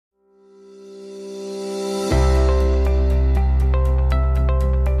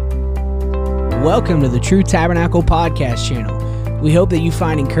Welcome to the True Tabernacle Podcast channel. We hope that you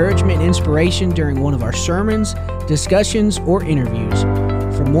find encouragement and inspiration during one of our sermons, discussions, or interviews.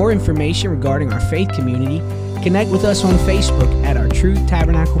 For more information regarding our faith community, connect with us on Facebook at our True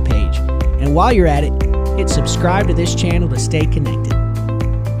Tabernacle page. And while you're at it, hit subscribe to this channel to stay connected.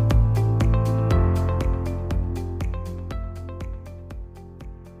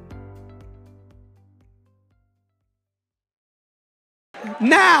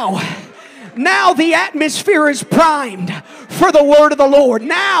 Now the atmosphere is primed for the word of the Lord.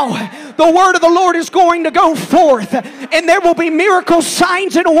 Now the word of the Lord is going to go forth, and there will be miracles,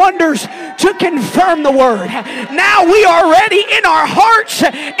 signs, and wonders to confirm the word. Now we are ready in our hearts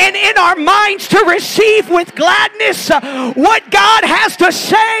and in our minds to receive with gladness what God has to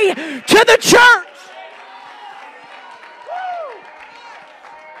say to the church.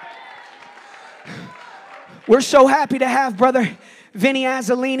 We're so happy to have Brother Vinny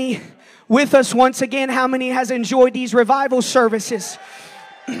Azzolini with us once again. How many has enjoyed these revival services?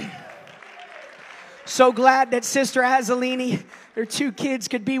 So glad that Sister Azzolini, their two kids,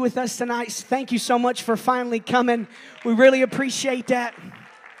 could be with us tonight. Thank you so much for finally coming. We really appreciate that.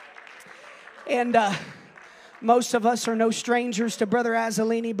 And most of us are no strangers to Brother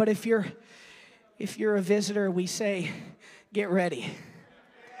Azzolini, but if you're a visitor, we say, get ready.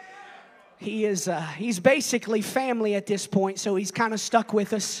 He's basically family at this point, so he's kind of stuck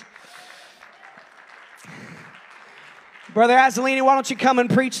with us. Brother Azzolini, why don't you come and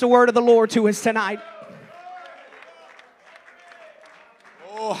preach the word of the Lord to us tonight?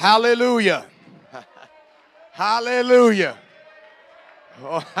 Oh, hallelujah. Hallelujah.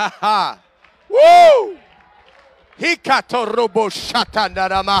 Oh, ha, ha. Woo! Hikatorobo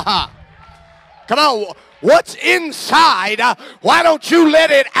shatandaramaha. Come on. What's inside, why don't you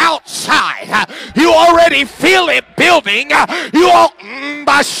let it outside? You already feel it building. I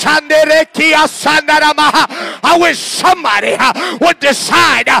wish somebody would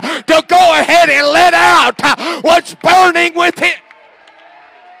decide to go ahead and let out what's burning within.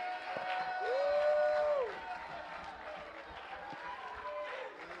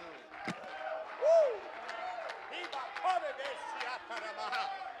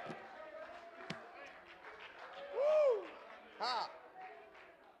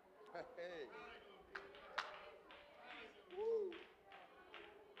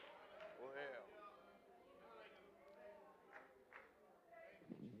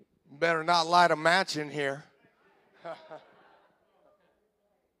 Better not light a match in here.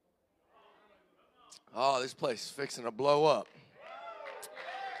 Oh, this place is fixing to blow up.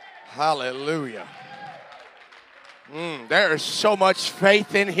 Hallelujah. There is so much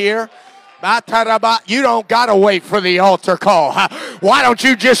faith in here. You don't got to wait for the altar call. Why don't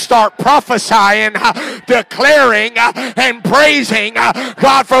you just start prophesying, declaring, and praising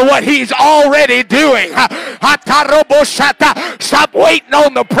God for what He's already doing? Stop waiting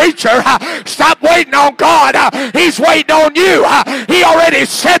on the preacher. Stop waiting on God. He's waiting on you. He already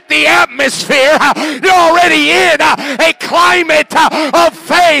set the atmosphere. You're already in a climate of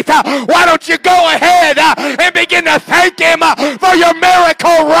faith. Why don't you go ahead and begin to thank Him for your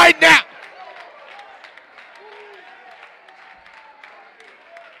miracle right now?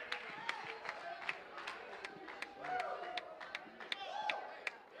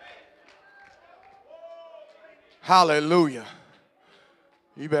 Hallelujah.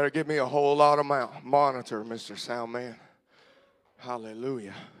 You better give me a whole lot of monitor, Mr. Soundman.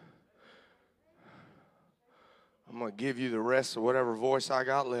 Hallelujah. I'm going to give you the rest of whatever voice I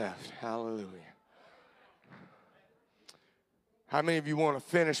got left. Hallelujah. How many of you want to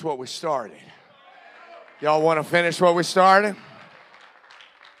finish what we started? Y'all want to finish what we started?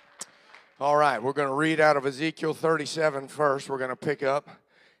 All right, we're going to read out of Ezekiel 37 first. We're going to pick up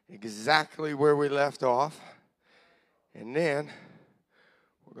exactly where we left off. And then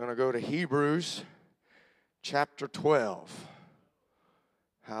we're going to go to Hebrews chapter 12.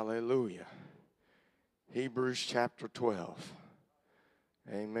 Hallelujah. Hebrews chapter 12.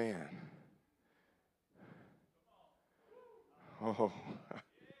 Amen. Oh.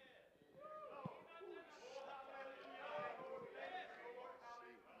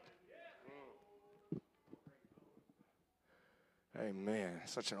 Amen.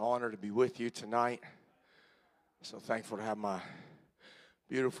 Such an honor to be with you tonight. So thankful to have my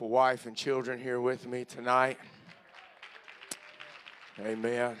beautiful wife and children here with me tonight.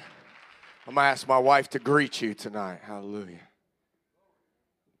 Amen. I'm going to ask my wife to greet you tonight. Hallelujah.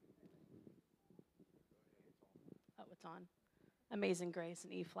 Oh, it's on. Amazing Grace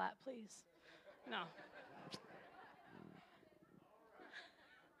in E flat, please. No.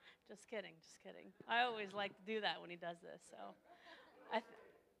 Just kidding. I always like to do that when he does this. So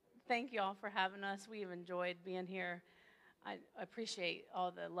thank you all for having us. We've enjoyed being here. I appreciate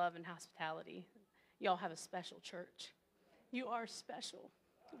all the love and hospitality. Y'all have a special church. You are special.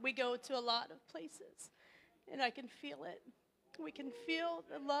 We go to a lot of places, and I can feel it. We can feel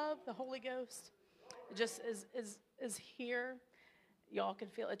the love, the Holy Ghost. It just is here. Y'all can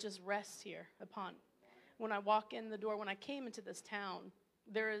feel it. Just rests here upon. When I walk in the door, when I came into this town,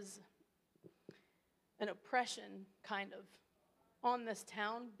 there is an oppression kind of on this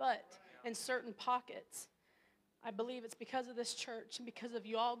town, but in certain pockets, I believe it's because of this church and because of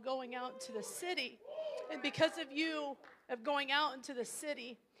you all going out to the city, and because of you of going out into the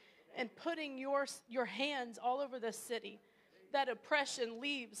city and putting your hands all over the city, that oppression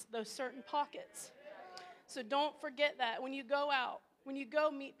leaves those certain pockets. So don't forget that when you go out, when you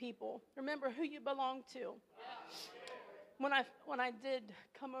go meet people, remember who you belong to. When I did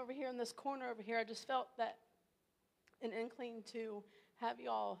come over here in this corner over here, I just felt that an inkling to have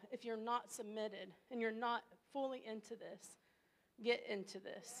y'all, if you're not submitted and you're not fully into this, get into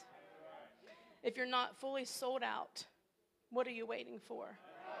this. If you're not fully sold out, what are you waiting for?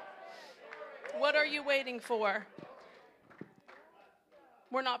 What are you waiting for?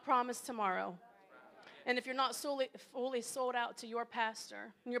 We're not promised tomorrow. And if you're not fully sold out to your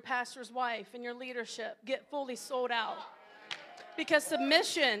pastor and your pastor's wife and your leadership, get fully sold out. Because the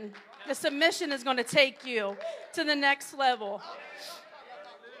submission is going to take you to the next level.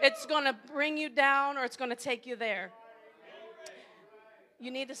 It's going to bring you down, or it's going to take you there.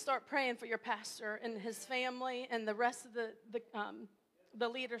 You need to start praying for your pastor and his family and the rest of the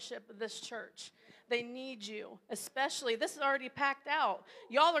leadership of this church. They need you, especially. This is already packed out.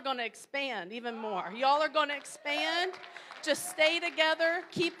 Y'all are going to expand even more. Y'all are going to expand. Just stay together.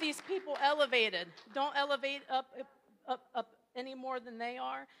 Keep these people elevated. Don't elevate up any more than they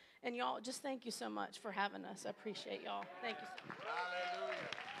are. And y'all, just thank you so much for having us. I appreciate y'all. Thank you so much. Hallelujah.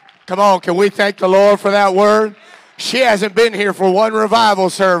 Come on, can we thank the Lord for that word? She hasn't been here for one revival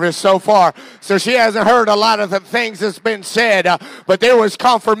service so far, so she hasn't heard a lot of the things that's been said, but there was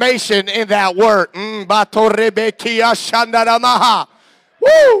confirmation in that word.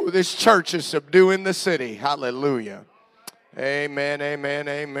 Woo! This church is subduing the city. Hallelujah. Amen, amen,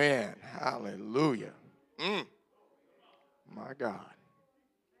 amen. Hallelujah. My God.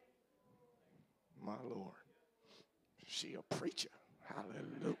 My Lord. She a preacher.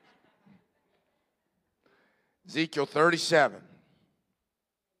 Hallelujah. Ezekiel 37.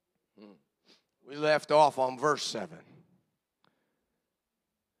 We left off on verse 7.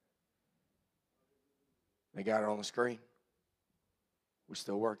 They got it on the screen? We're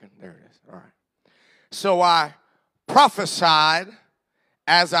still working? There it is. All right. So I prophesied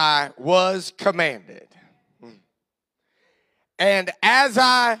as I was commanded. And as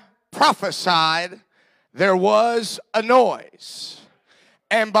I prophesied, there was a noise.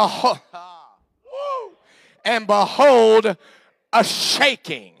 And behold, a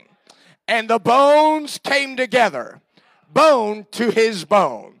shaking. And the bones came together, bone to his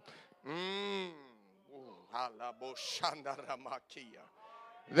bone.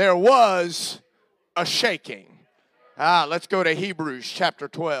 There was a shaking. Let's go to Hebrews chapter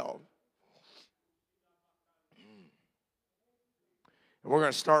 12. And we're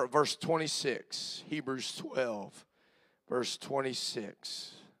going to start at verse 26. Hebrews 12, verse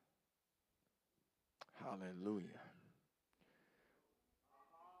 26. Hallelujah.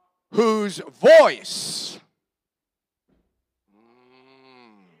 Whose voice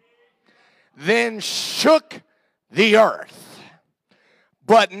then shook the earth.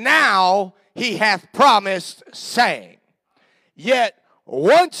 But now he hath promised, saying, Yet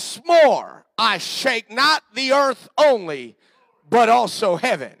once more I shake not the earth only, but also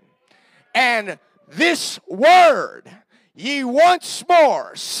heaven. And this word, ye once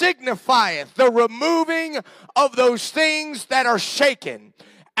more, signifieth the removing of those things that are shaken,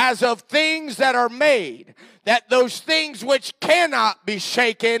 as of things that are made, that those things which cannot be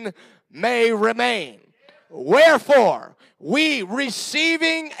shaken may remain. Wherefore, we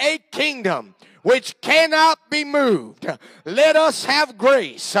receiving a kingdom which cannot be moved, let us have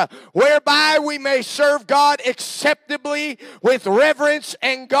grace, whereby we may serve God acceptably with reverence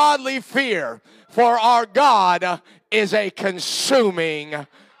and godly fear. For our God is a consuming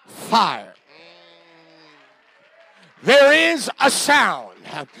fire. There is a sound,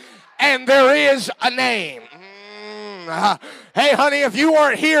 and there is a name. Hey, honey, if you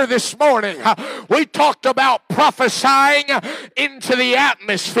weren't here this morning, we talked about prophesying into the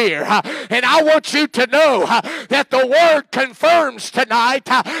atmosphere. And I want you to know that the word confirms tonight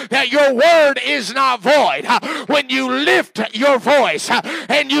that your word is not void. When you lift your voice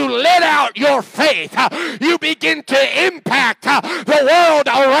and you let out your faith, you begin to impact the world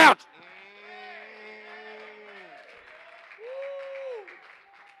around.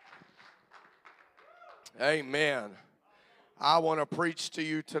 Amen. I want to preach to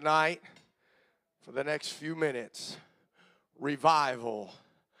you tonight for the next few minutes. Revival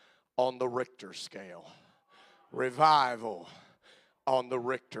on the Richter scale. Revival on the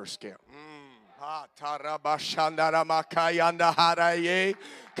Richter scale.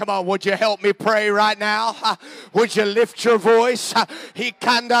 Come on, would you help me pray right now? Would you lift your voice and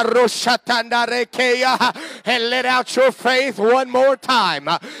let out your faith one more time?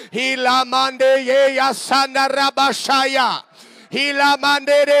 Come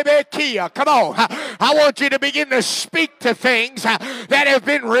on. I want you to begin to speak to things that have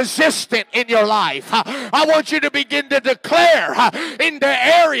been resistant in your life. I want you to begin to declare into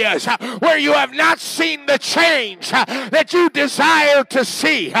areas where you have not seen the change that you desire to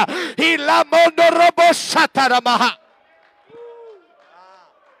see.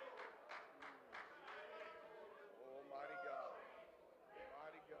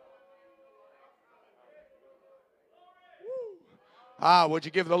 Would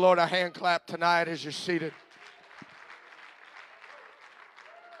you give the Lord a hand clap tonight as you're seated?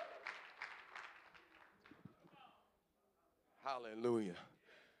 Hallelujah.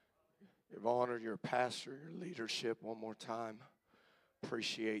 You've honored your pastor, your leadership one more time.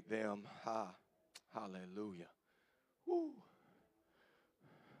 Appreciate them. Hallelujah. Woo.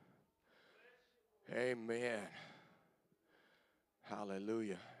 Amen.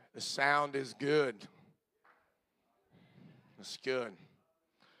 Hallelujah. The sound is good. It's good.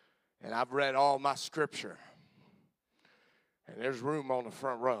 And I've read all my scripture. And there's room on the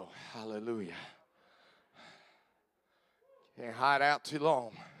front row. Hallelujah. Can't hide out too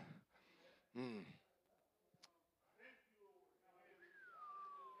long.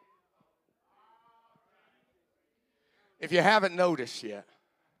 If you haven't noticed yet,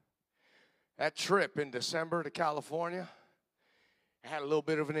 that trip in December to California had a little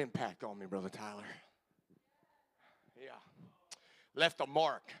bit of an impact on me, Brother Tyler. Yeah. Left a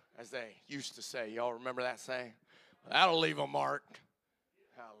mark, as they used to say. Y'all remember that saying? That'll leave a mark.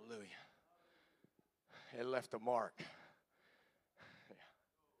 Hallelujah. It left a mark. Yeah.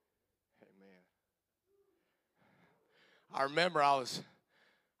 Amen. I remember I was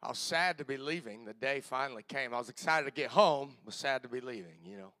sad to be leaving. The day finally came. I was excited to get home, but sad to be leaving,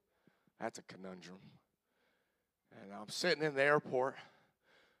 you know. That's a conundrum. And I'm sitting in the airport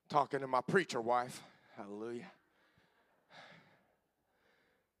talking to my preacher wife. Hallelujah.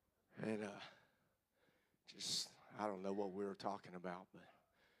 And I don't know what we were talking about, but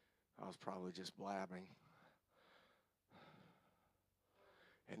I was probably just blabbing.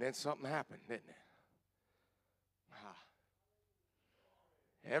 And then something happened, didn't it?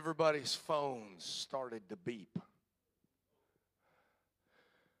 Everybody's phones started to beep.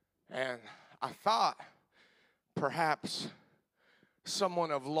 And I thought perhaps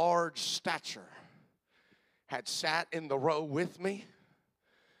someone of large stature had sat in the row with me,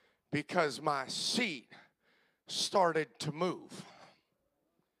 because my seat started to move.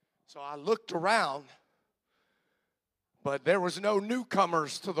 So I looked around, but there was no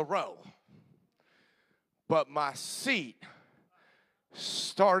newcomers to the row. But my seat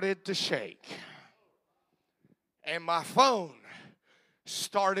started to shake, and my phone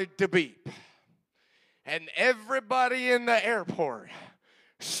started to beep, and everybody in the airport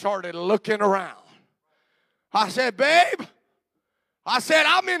started looking around. I said, babe,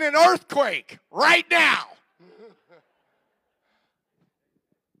 I'm in an earthquake right now.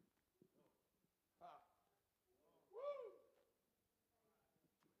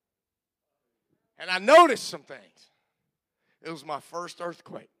 And I noticed some things. It was my first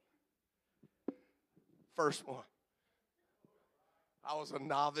earthquake. First one. I was a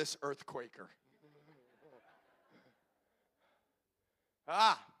novice earthquaker.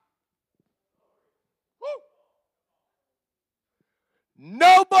 Woo.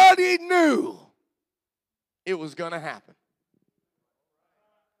 Nobody knew it was going to happen.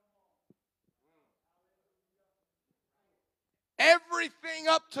 Everything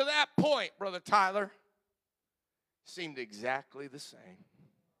up to that point, Brother Tyler, seemed exactly the same.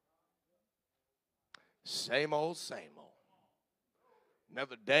 Same old, same old.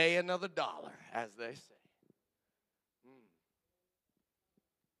 Another day, another dollar, as they say.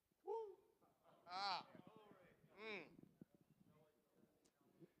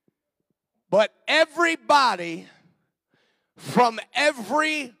 But everybody from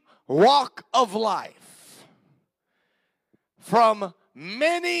every walk of life, from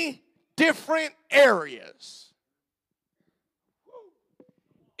many different areas,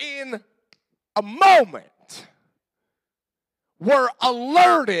 in a moment were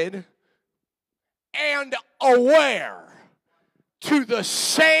alerted and aware to the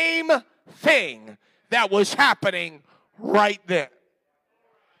same thing that was happening right then.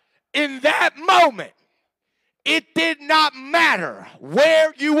 In that moment, it did not matter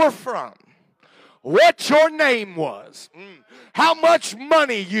where you were from, what your name was, how much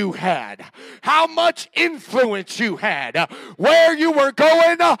money you had, how much influence you had, where you were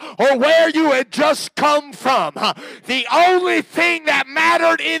going, or where you had just come from. The only thing that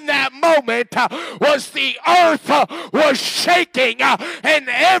mattered in that moment was the earth was shaking and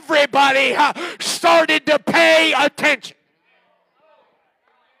everybody started to pay attention.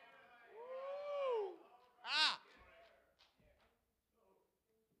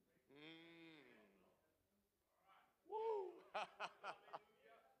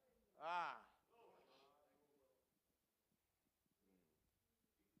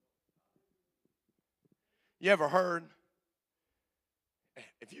 You ever heard,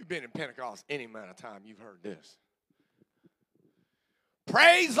 if you've been in Pentecost any amount of time, you've heard this.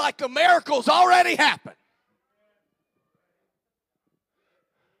 Praise like the miracle's already happened.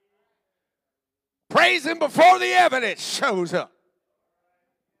 Praise him before the evidence shows up.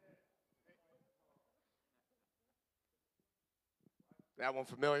 That one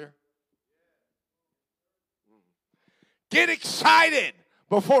familiar? Get excited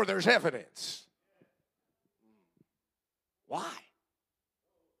before there's evidence. Why?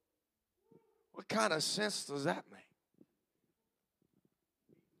 What kind of sense does that make?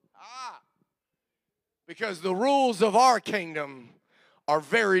 Because the rules of our kingdom are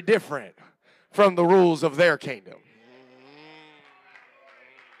very different from the rules of their kingdom.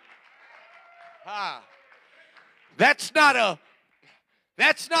 That's not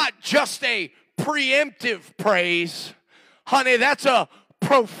just a preemptive praise, honey. That's a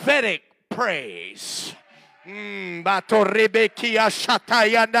prophetic praise. You're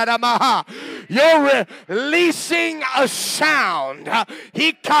releasing a sound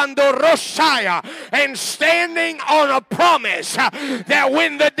and standing on a promise that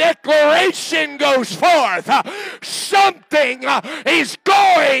when the declaration goes forth, something is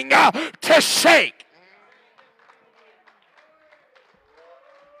going to shake.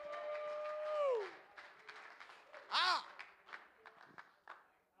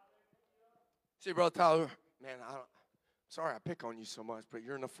 See, Brother Tyler, man, sorry I pick on you so much, but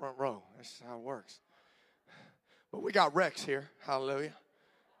you're in the front row. That's how it works. But we got Rex here. Hallelujah.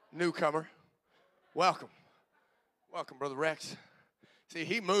 Newcomer. Welcome. Welcome, Brother Rex. See,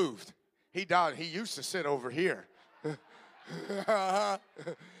 he moved. He died. He used to sit over here. I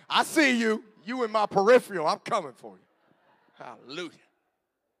see you. You in my peripheral. I'm coming for you. Hallelujah.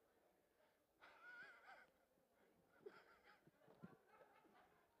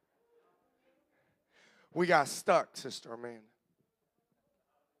 We got stuck, Sister Amanda.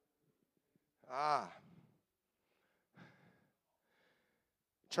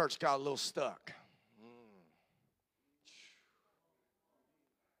 Church got a little stuck.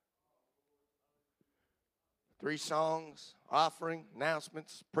 3 songs, offering,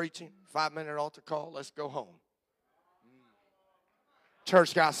 announcements, preaching, 5-minute altar call. Let's go home.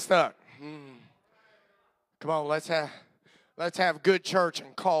 Church got stuck. Come on, let's have good church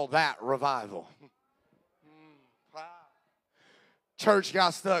and call that revival. Church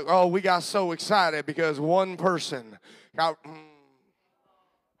got stuck. Oh, we got so excited because one person got.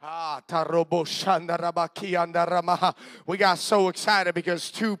 We got so excited because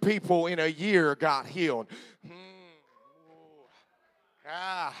 2 people in a year got healed.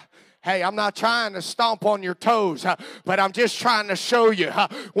 Hey, I'm not trying to stomp on your toes, but I'm just trying to show you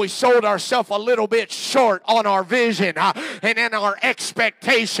we sold ourselves a little bit short on our vision and in our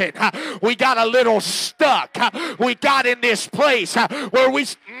expectation. We got a little stuck. We got in this place where we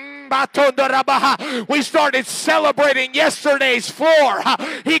started celebrating yesterday's floor.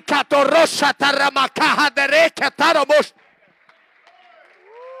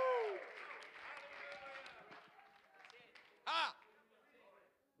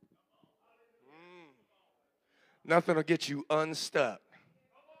 Nothing will get you unstuck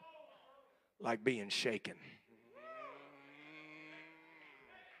like being shaken.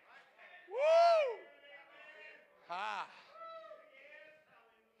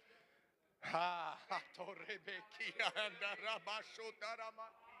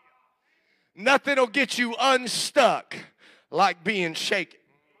 Nothing will get you unstuck like being shaken.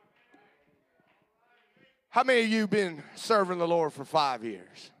 How many of you been serving the Lord for 5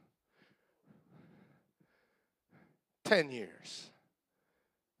 years? 10 years?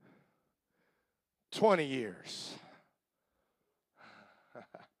 20 years? We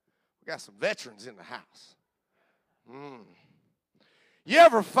got some veterans in the house. You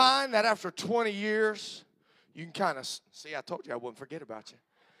ever find that after 20 years, you can kind of, see, I told you I wouldn't forget about you.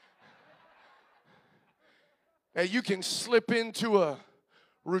 That you can slip into a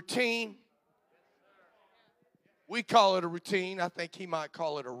routine. We call it a routine. I think he might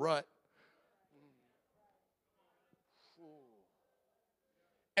call it a rut.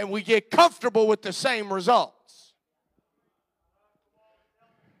 And we get comfortable with the same results.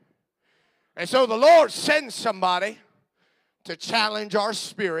 And so the Lord sends somebody to challenge our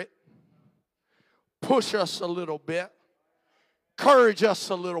spirit, push us a little bit, encourage us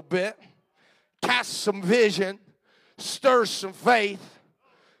a little bit, cast some vision, stir some faith.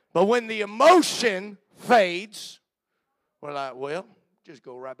 But when the emotion fades, we're like, well, just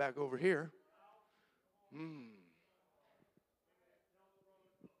go right back over here.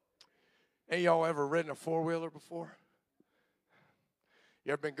 Ain't y'all ever ridden a four-wheeler before?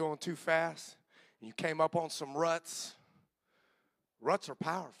 You ever been going too fast and you came up on some ruts? Ruts are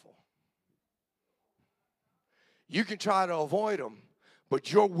powerful. You can try to avoid them,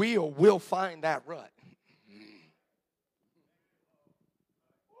 but your wheel will find that rut.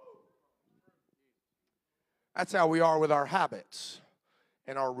 That's how we are with our habits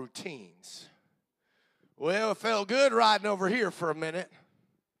and our routines. Well, it felt good riding over here for a minute,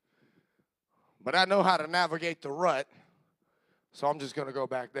 but I know how to navigate the rut, so I'm just going to go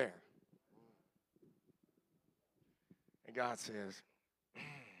back there. And God says,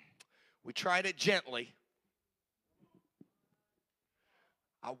 we tried it gently.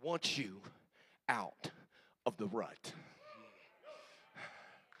 I want you out of the rut.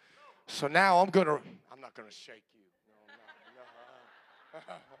 So now I'm not going to shake you.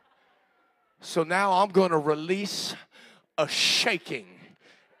 No. So now I'm going to release a shaking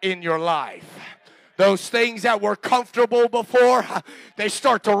in your life. Those things that were comfortable before, they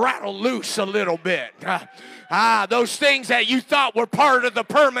start to rattle loose a little bit. Those things that you thought were part of the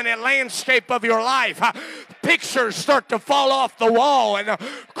permanent landscape of your life, pictures start to fall off the wall, and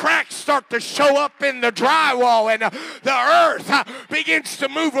cracks start to show up in the drywall, and the earth begins to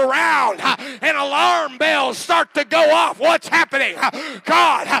move around, and alarm bells start to go off. What's happening?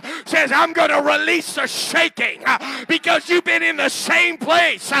 God says, I'm going to release a shaking because you've been in the same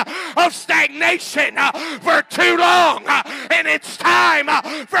place of stagnation for too long, and it's time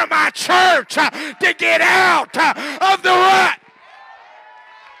for my church to get out of the rut.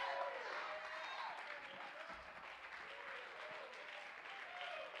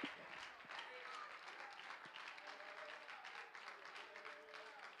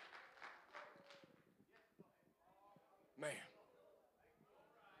 Man.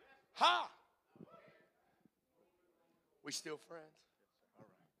 Ha! We still friends? All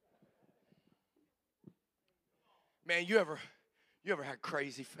right. Man, you ever had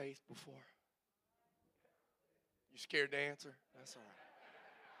crazy faith before? You scared to answer? That's all right.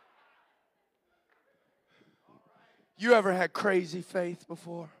 You ever had crazy faith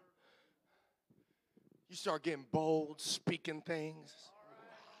before? You start getting bold, speaking things.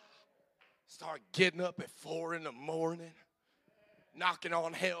 Start getting up at 4 in the morning, knocking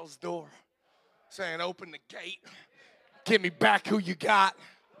on hell's door, saying, open the gate, give me back who you got.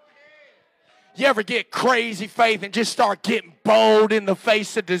 You ever get crazy faith and just start getting bold in the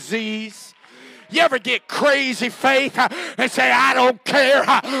face of disease? You ever get crazy faith and say, I don't care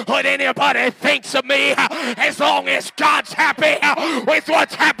what anybody thinks of me as long as God's happy with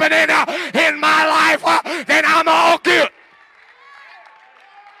what's happening in my life, then I'm all good.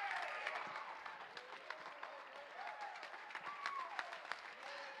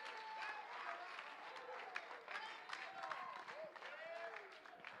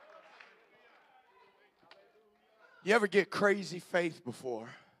 You ever get crazy faith before?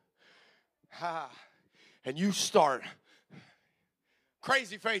 And you start.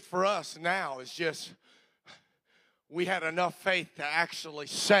 Crazy faith for us now is just we had enough faith to actually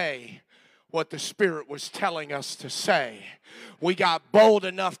say what the Spirit was telling us to say. We got bold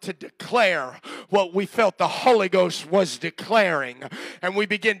enough to declare what we felt the Holy Ghost was declaring. And we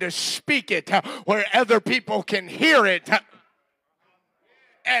begin to speak it where other people can hear it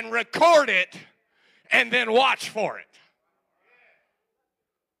and record it and then watch for it.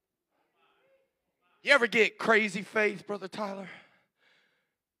 You ever get crazy faith, Brother Tyler,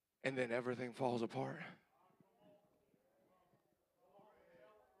 and then everything falls apart?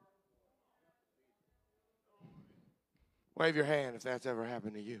 Wave your hand if that's ever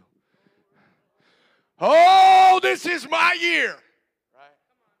happened to you. Oh, this is my year. Right?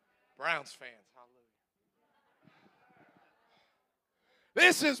 Browns fans. Hallelujah.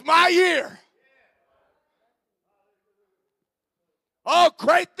 This is my year. Oh,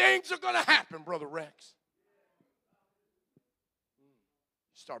 great things are going to happen, Brother Rex.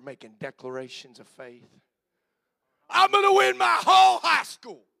 Start making declarations of faith. I'm going to win my whole high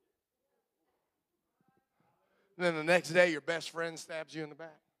school. And then the next day, your best friend stabs you in the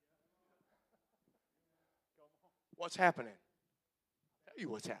back. What's happening? I'll tell you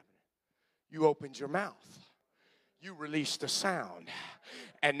what's happening. You opened your mouth. You released a sound.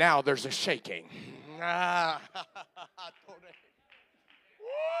 And now there's a shaking. Woo!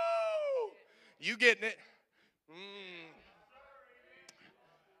 You getting it?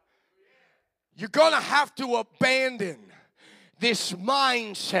 You're going to have to abandon this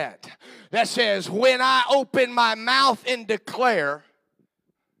mindset that says, when I open my mouth and declare,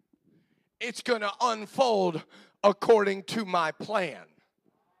 it's going to unfold according to my plan.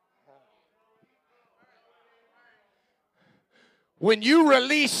 When you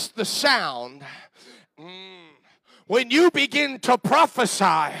release the sound, when you begin to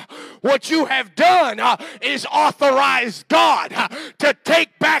prophesy, what you have done is authorize God to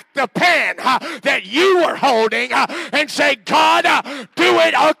take back the pen that you were holding and say, God, do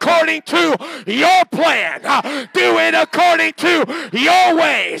it according to your plan. Do it according to your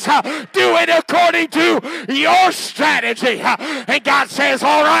ways. Do it according to your strategy. And God says,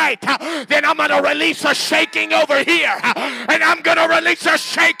 all right, then I'm going to release a shaking over here. And I'm going to release a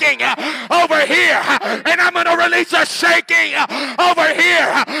shaking over here. And I'm going to release a shaking over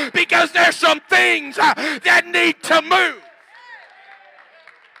here. Because there's some things that need to move.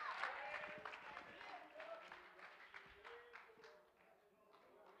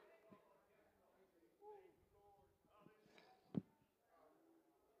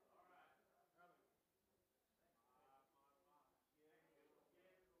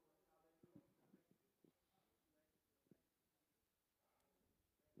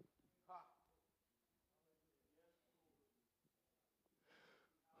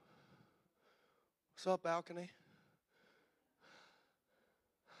 What's up, balcony?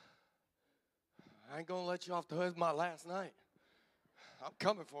 I ain't going to let you off the hook. It's my last night. I'm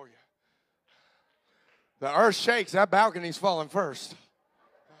coming for you. The earth shakes. That balcony's falling first.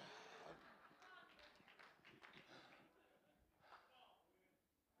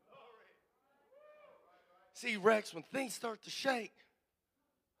 See, Rex, when things start to shake,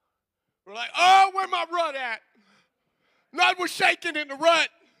 we're like, oh, where my rut at? None was shaking in the rut.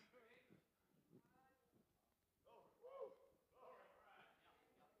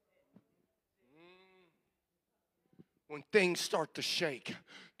 When things start to shake,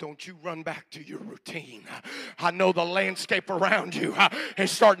 don't you run back to your routine. I know the landscape around you is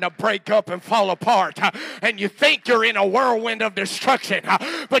starting to break up and fall apart. And you think you're in a whirlwind of destruction.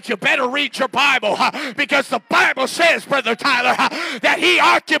 But you better read your Bible because the Bible says, Brother Tyler, that he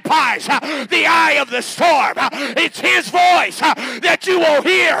occupies the eye of the storm. It's his voice that you will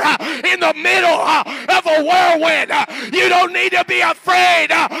hear in the middle of a whirlwind. You don't need to be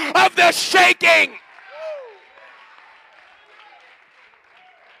afraid of the shaking.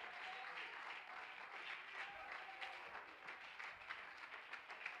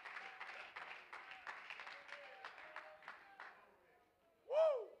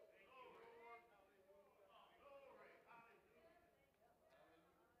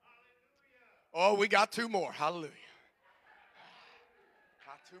 Oh, we got two more. Hallelujah.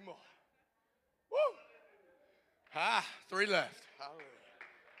 Got two more. Woo. 3 left. Hallelujah.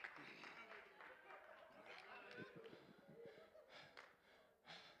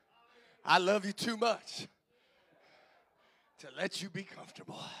 I love you too much to let you be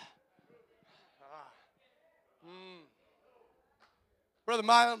comfortable. Brother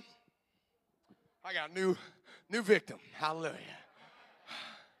Milam, I got a new victim. Hallelujah.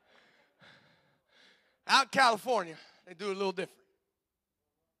 Out in California, they do it a little different.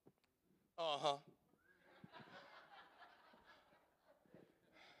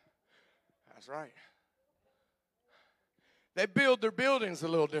 That's right. They build their buildings a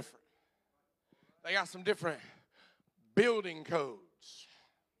little different. They got some different building codes.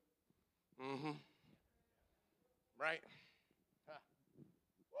 Right?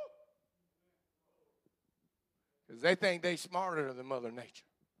 Because they think they're smarter than Mother Nature.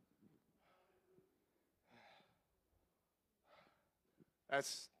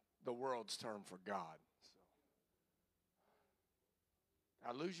 That's the world's term for God. So.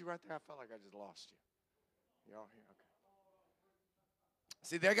 I lose you right there? I felt like I just lost you. Y'all here? Okay.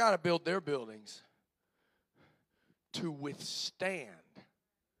 See, they got to build their buildings to withstand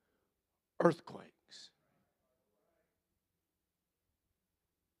earthquakes.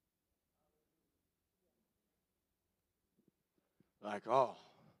 Like, oh,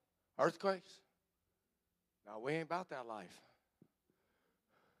 earthquakes? No, we ain't about that life.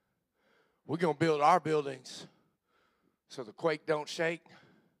 We're going to build our buildings so the quake don't shake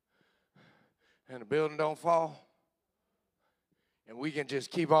and the building don't fall. And we can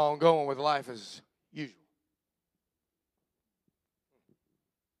just keep on going with life as usual.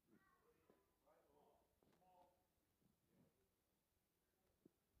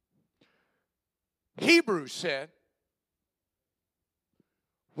 Hebrews said,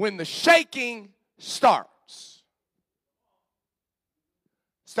 when the shaking starts,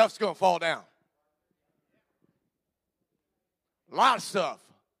 stuff's going to fall down. A lot of stuff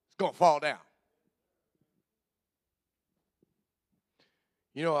is going to fall down.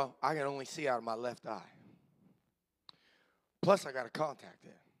 You know, I can only see out of my left eye. Plus, I got a contact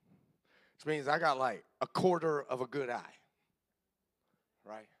in, which means I got like a quarter of a good eye,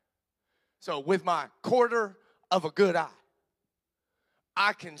 right? So with my quarter of a good eye,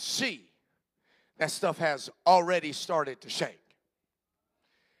 I can see that stuff has already started to shake.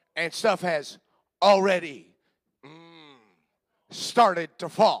 And stuff has already started to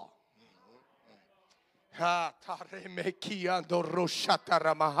fall. And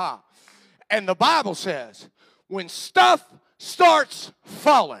the Bible says, when stuff starts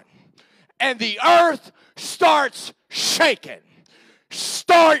falling and the earth starts shaking,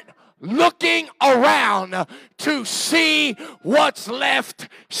 start looking around to see what's left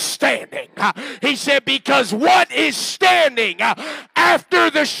standing. He said, because what is standing after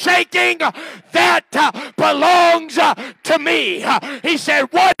the shaking, that belongs to me. He said,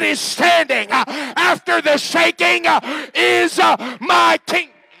 what is standing after the shaking is my king.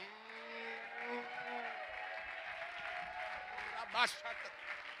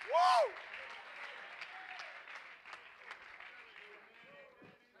 Woo!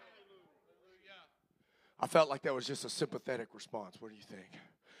 I felt like that was just a sympathetic response. What do you think?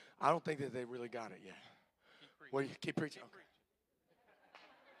 I don't think that they really got it yet. What do you keep preaching? Okay.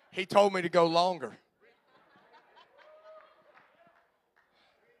 He told me to go longer.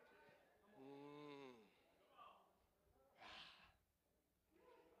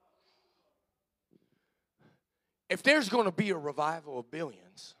 If there's going to be a revival of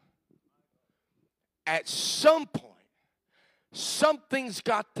billions, at some point, something's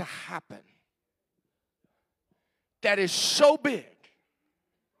got to happen that is so big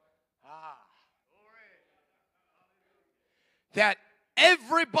that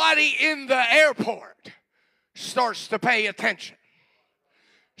everybody in the airport starts to pay attention.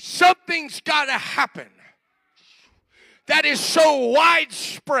 Something's got to happen that is so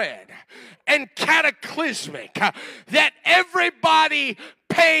widespread and cataclysmic that everybody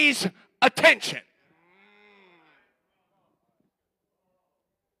pays attention.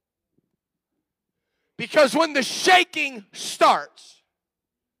 Because when the shaking starts,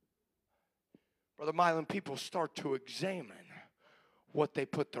 Brother Milan, people start to examine what they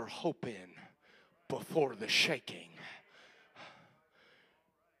put their hope in before the shaking.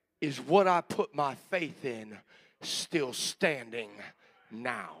 Is what I put my faith in still standing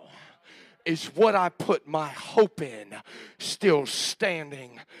now? Is what I put my hope in still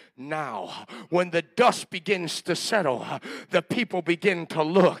standing now? When the dust begins to settle, the people begin to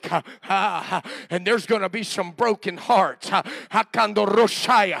look, and there's going to be some broken hearts,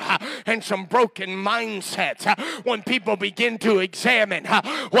 and some broken mindsets. When people begin to examine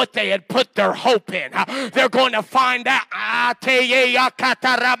what they had put their hope in, they're going to find out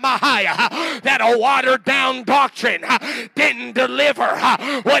that a watered down doctrine didn't deliver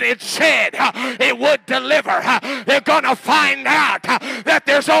what it said it would deliver. They're going to find out that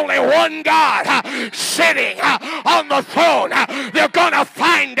there's only one God sitting on the throne. They're going to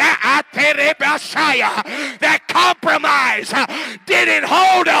find out that compromise didn't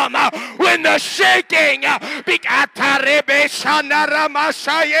hold them when the shaking began.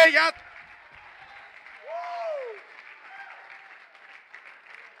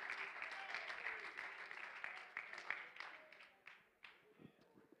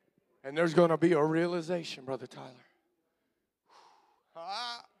 And there's going to be a realization, Brother Tyler.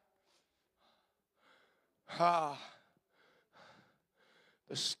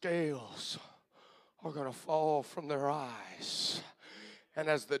 The scales are going to fall from their eyes. And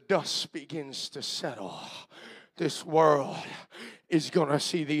as the dust begins to settle, this world is going to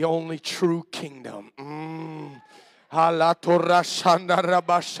see the only true kingdom.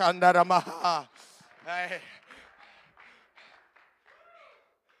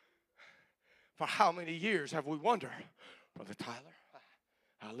 For how many years have we wondered, Brother Tyler?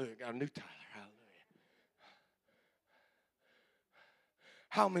 Hallelujah. Got a new Tyler. Hallelujah.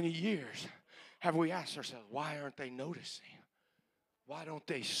 How many years have we asked ourselves, why aren't they noticing Why don't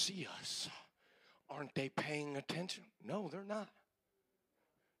they see us? Aren't they paying attention? No, they're not.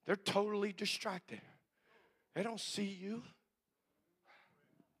 They're totally distracted. They don't see you.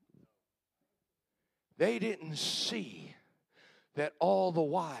 They didn't see that all the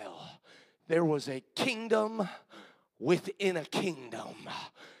while there was a kingdom within a kingdom.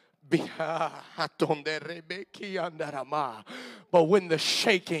 But when the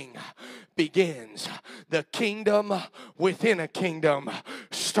shaking begins, the kingdom within a kingdom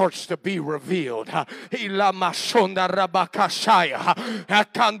starts to be revealed. And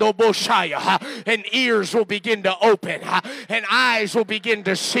ears will begin to open, and eyes will begin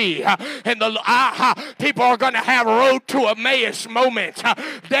to see, and the people are going to have road to Emmaus moments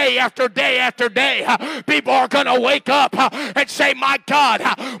day after day after day. People are going to wake up and say, my God,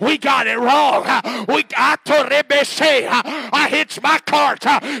 we got it wrong. I hitched my cart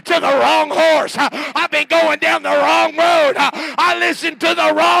to the wrong horse. I've been going down the wrong road. I listened to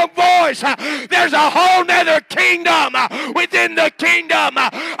the wrong voice. There's a whole nother kingdom within the kingdom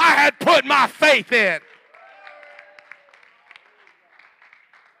I had put my faith in.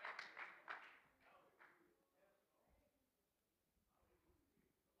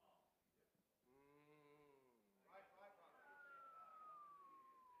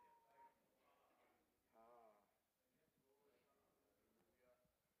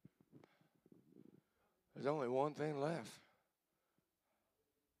 There's only one thing left.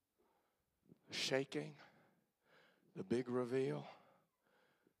 The shaking, the big reveal.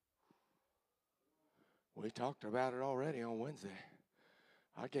 We talked about it already on Wednesday.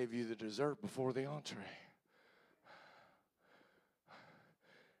 I gave you the dessert before the entree.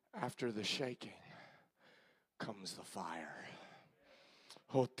 After the shaking comes the fire.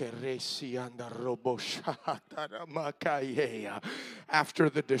 After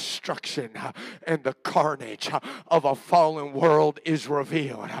the destruction and the carnage of a fallen world is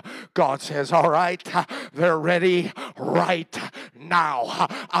revealed, God says, all right, they're ready right now.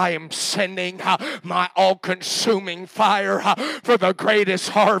 I am sending my all-consuming fire for the greatest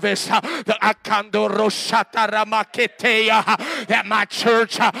harvest that my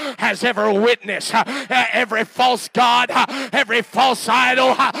church has ever witnessed. Every false god, every false idol,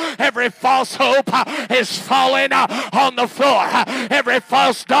 every false hope is fallen on the floor. Every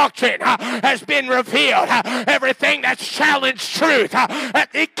false doctrine has been revealed. Everything that's challenged truth has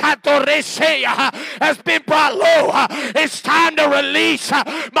been brought low. It's time to release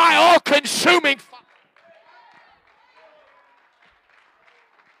my all-consuming fire.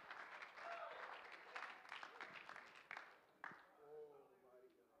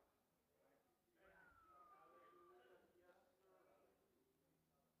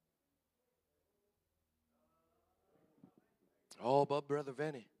 Oh, but Brother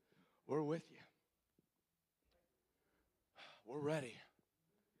Vinny, we're with you. We're ready.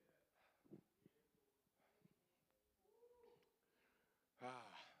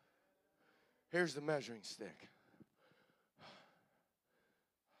 Here's the measuring stick.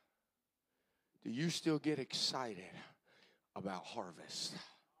 Do you still get excited about harvest?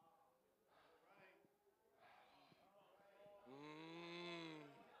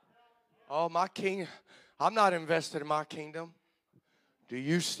 Oh, my king, I'm not invested in my kingdom. Do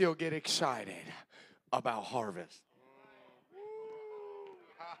you still get excited about harvest?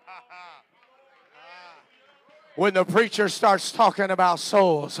 When the preacher starts talking about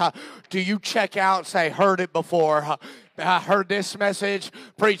souls, do you check out and say, heard it before? I heard this message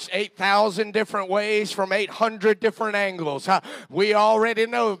preached 8,000 different ways from 800 different angles. We already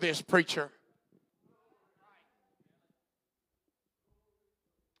know this, preacher.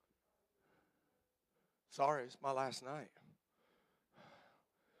 Sorry, it's my last night.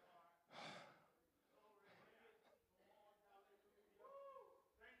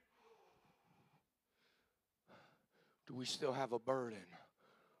 Do we still have a burden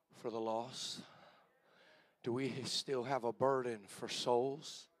for the lost? Do we still have a burden for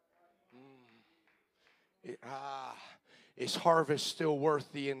souls? Is harvest still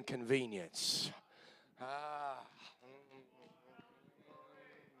worth the inconvenience?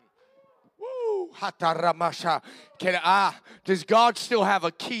 Woo! Does God still have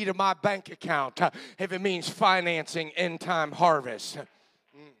a key to my bank account if it means financing end-time harvest?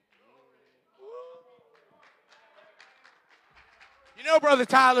 You know, Brother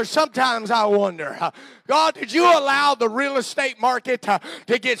Tyler, sometimes I wonder, God, did you allow the real estate market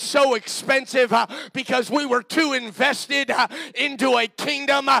to get so expensive because we were too invested into a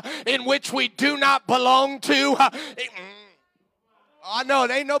kingdom in which we do not belong to? I know,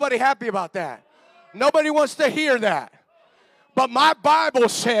 there ain't nobody happy about that. Nobody wants to hear that. But my Bible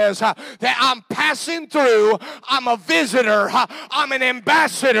says that I'm passing through. I'm a visitor. I'm an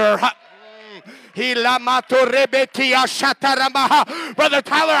ambassador. Brother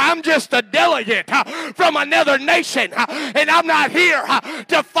Tyler, I'm just a delegate from another nation, and I'm not here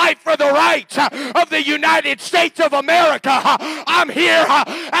to fight for the rights of the United States of America. I'm here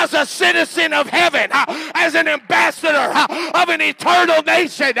as a citizen of heaven, as an ambassador of an eternal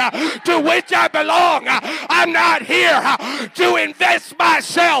nation to which I belong. I'm not here to invest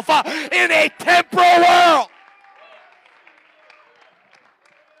myself in a temporal world.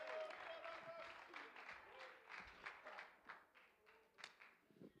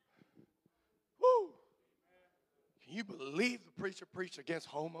 Woo. Can you believe the preacher preached against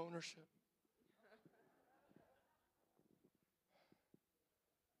home ownership?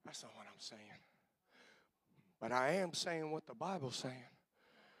 That's not what I'm saying. But I am saying what the Bible's saying.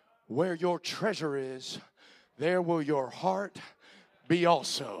 Where your treasure is, there will your heart be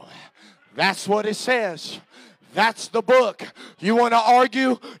also. That's what it says. That's the book. You want to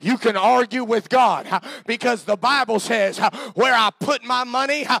argue? You can argue with God, because the Bible says where I put my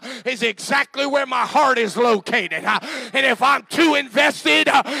money is exactly where my heart is located. And if I'm too invested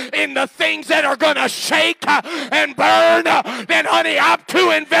in the things that are going to shake and burn, then honey, I'm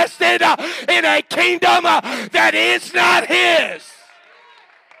too invested in a kingdom that is not His.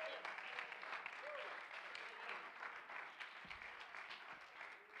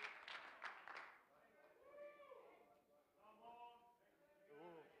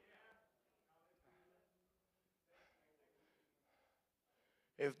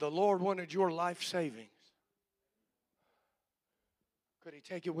 If the Lord wanted your life savings, could He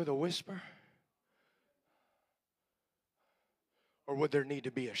take it with a whisper? Or would there need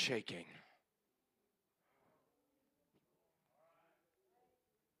to be a shaking?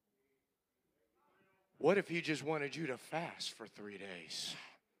 What if He just wanted you to fast for 3 days?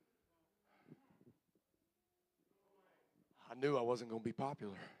 I knew I wasn't going to be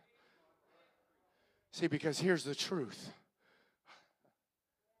popular. See, because here's the truth.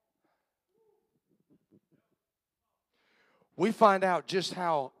 We find out just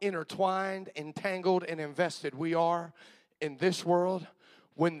how intertwined, entangled, and invested we are in this world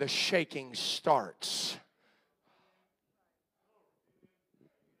when the shaking starts.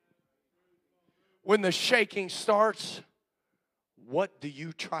 When the shaking starts, what do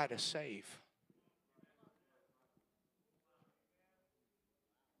you try to save?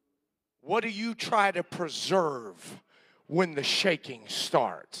 What do you try to preserve when the shaking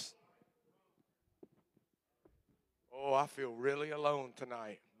starts? Oh, I feel really alone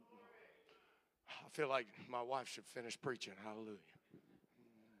tonight. I feel like my wife should finish preaching. Hallelujah.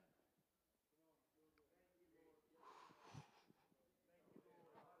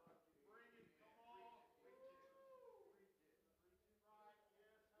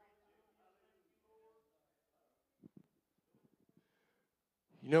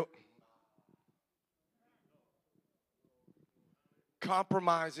 You know,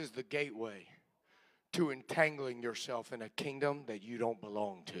 compromise is the gateway to entangling yourself in a kingdom that you don't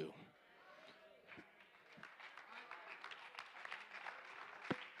belong to.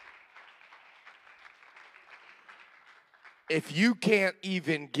 If you can't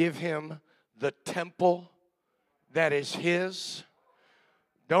even give Him the temple that is His,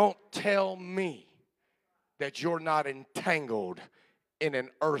 don't tell me that you're not entangled in an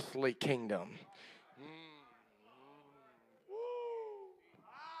earthly kingdom.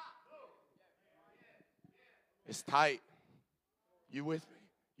 It's tight. You with me?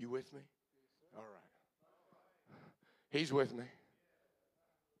 You with me? All right. He's with me.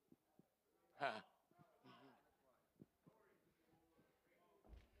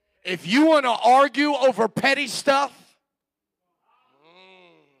 If you want to argue over petty stuff,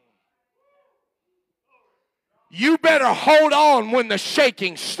 you better hold on when the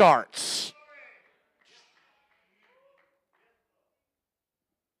shaking starts.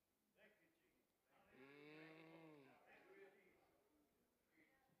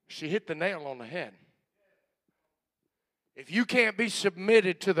 She hit the nail on the head. If you can't be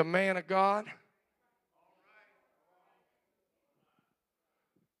submitted to the man of God,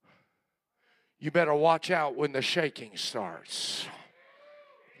 you better watch out when the shaking starts.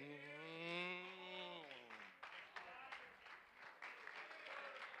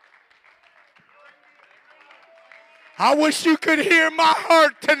 I wish you could hear my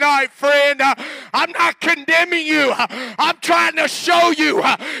heart tonight, friend. I'm not condemning you. I'm trying to show you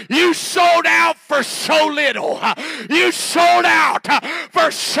you sold out for so little. You sold out for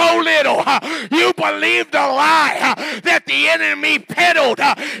so little. You believed a lie that the enemy peddled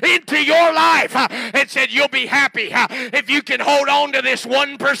into your life and said you'll be happy if you can hold on to this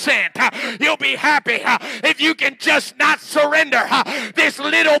 1%. You'll be happy if you can just not surrender this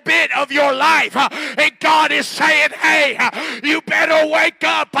little bit of your life. And God is saying, hey, you better wake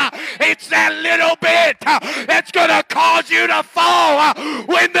up. It's that little bit that's going to cause you to fall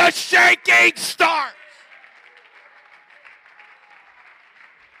when the shaking starts.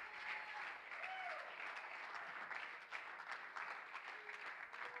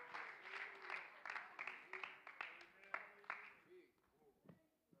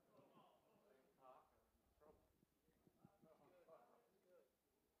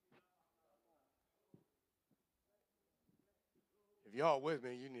 If y'all with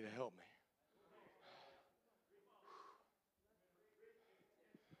me, you need to help me.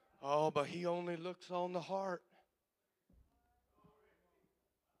 Oh, but he only looks on the heart.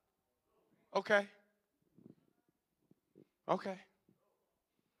 Okay. Okay.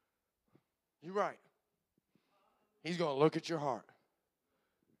 You're right. He's going to look at your heart.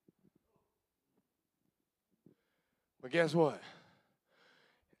 But guess what?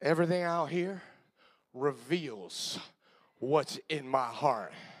 Everything out here reveals what's in my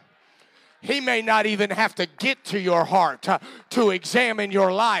heart. He may not even have to get to your heart to examine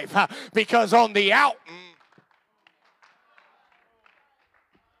your life because on the out.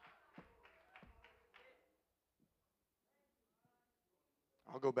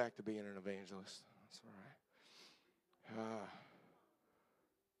 I'll go back to being an evangelist. That's all right.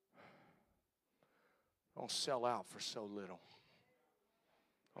 Don't sell out for so little.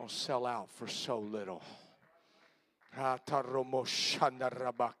 Don't sell out for so little. That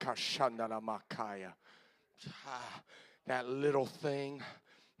little thing.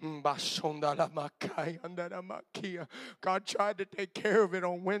 God tried to take care of it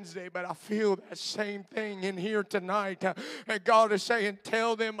on Wednesday, but I feel that same thing in here tonight. And God is saying,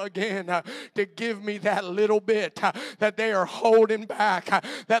 tell them again to give me that little bit that they are holding back,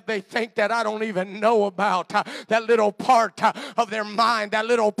 that they think that I don't even know about, that little part of their mind, that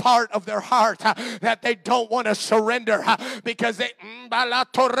little part of their heart that they don't want to surrender because it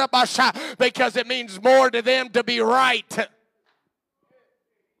means more to them to be right.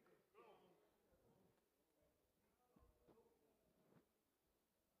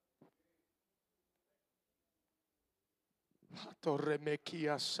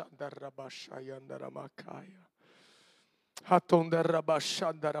 Torremekia sandarabashaya ndaramakaya.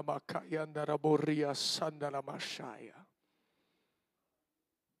 Hatondarabashandaramakaya ndaraboria sandaramashaya.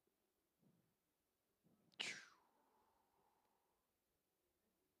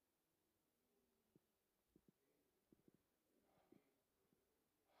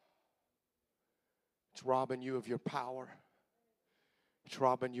 It's robbing you of your power. It's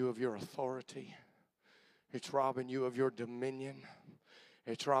robbing you of your authority. It's robbing you of your dominion.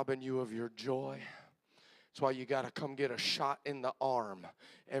 It's robbing you of your joy. That's why you got to come get a shot in the arm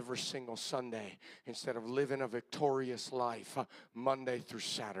every single Sunday instead of living a victorious life Monday through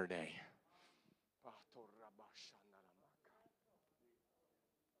Saturday.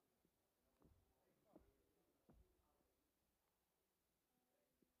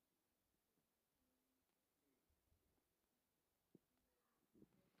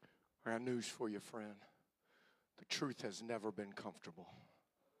 I got news for you, friend. The truth has never been comfortable.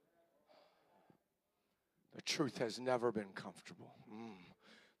 The truth has never been comfortable.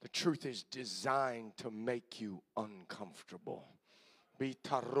 The truth is designed to make you uncomfortable.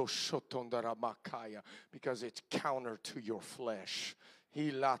 Because it's counter to your flesh.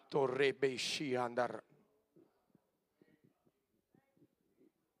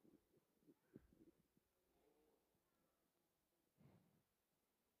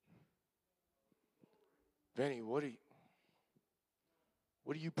 Vinny, what are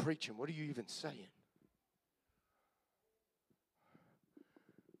you preaching? What are you even saying?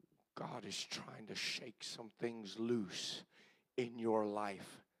 God is trying to shake some things loose in your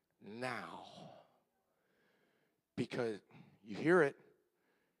life now. Because you hear it,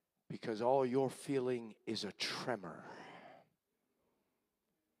 because all you're feeling is a tremor.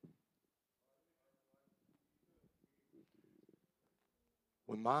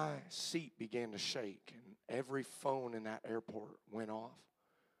 When my seat began to shake and every phone in that airport went off,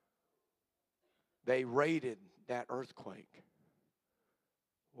 they rated that earthquake.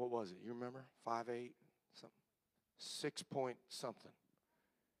 What was it? You remember? 5.8 something. 6 point something.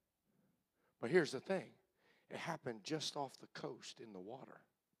 But here's the thing. It happened just off the coast in the water.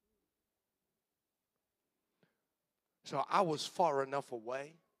 So I was far enough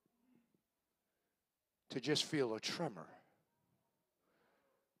away to just feel a tremor.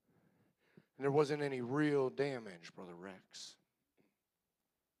 And there wasn't any real damage, Brother Rex.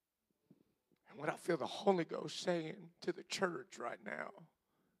 And what I feel the Holy Ghost saying to the church right now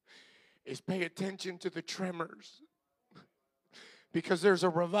is pay attention to the tremors. Because there's a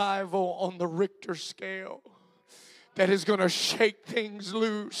revival on the Richter scale that is going to shake things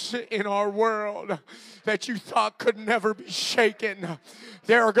loose in our world that you thought could never be shaken.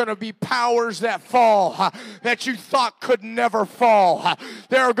 There are going to be powers that fall that you thought could never fall.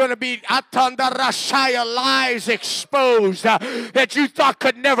 There are going to be lies exposed that you thought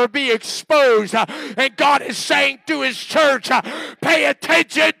could never be exposed. And God is saying to His church, pay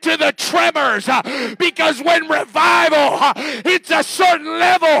attention to the tremors, because when revival hits a certain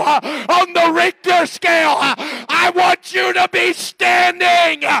level on the Richter scale, I want you to be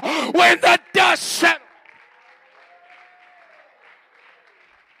standing when the dust settles.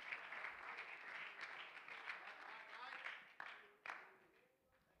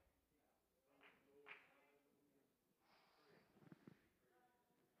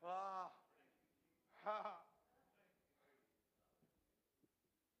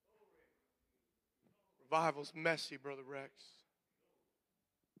 Revival's messy, Brother Rex.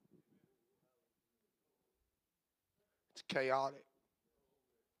 It's chaotic.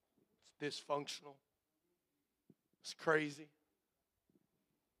 It's dysfunctional. It's crazy.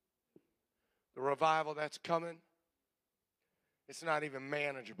 The revival that's coming, it's not even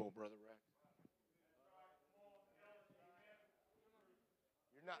manageable, Brother Rex.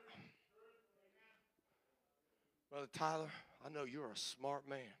 You're not. Brother Tyler, I know you're a smart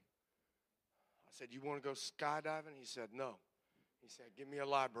man. I said, you want to go skydiving? He said, no. He said, give me a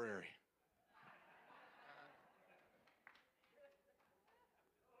library.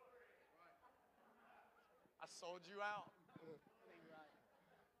 I sold you out.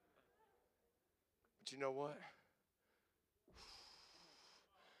 But you know what?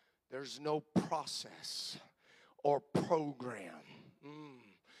 There's no process or program.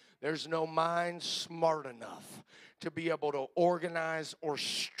 There's no mind smart enough to be able to organize or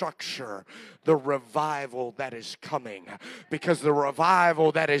structure the revival that is coming. Because the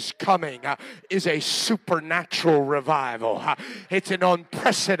revival that is coming is a supernatural revival. It's an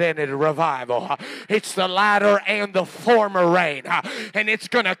unprecedented revival. It's the latter and the former rain. And it's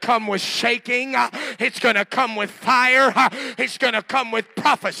going to come with shaking. It's going to come with fire. It's going to come with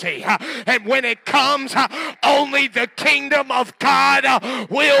prophecy. And when it comes, only the kingdom of God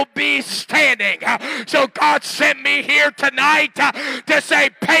will be standing. So God sent me here tonight to say,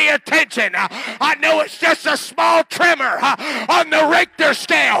 pay attention. I know it's just a small tremor on the Richter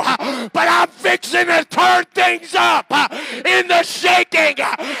scale, but I'm fixing to turn things up in the shaking,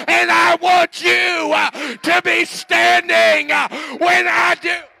 and I want you to be standing when I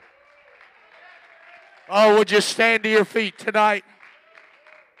do. Oh, would you stand to your feet tonight?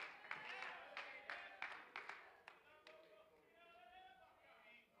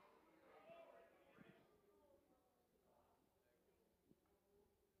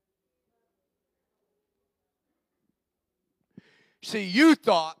 See, you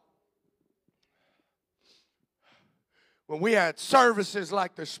thought when we had services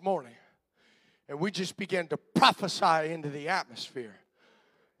like this morning and we just began to prophesy into the atmosphere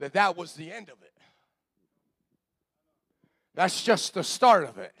that that was the end of it. That's just the start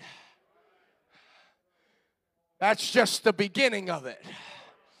of it. That's just the beginning of it.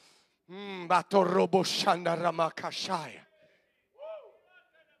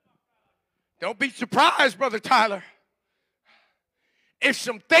 Don't be surprised, Brother Tyler, if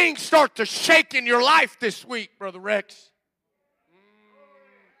some things start to shake in your life this week, Brother Rex.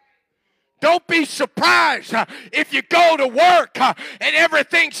 Don't be surprised if you go to work and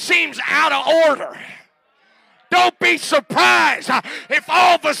everything seems out of order. Don't be surprised if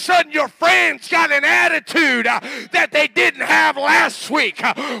all of a sudden your friends got an attitude that they didn't have last week.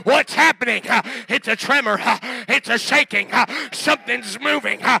 What's happening? It's a tremor. It's a shaking. Something's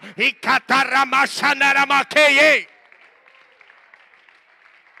moving.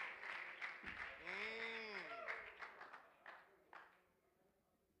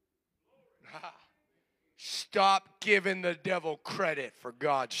 Stop giving the devil credit for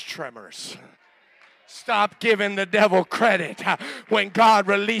God's tremors. Stop giving the devil credit when God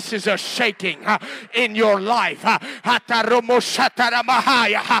releases a shaking in your life.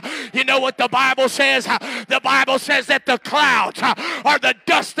 You know what the Bible says? The Bible says that the clouds are the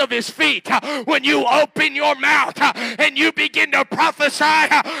dust of his feet. When you open your mouth and you begin to prophesy,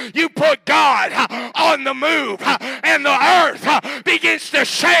 you put God on the move, and the earth begins to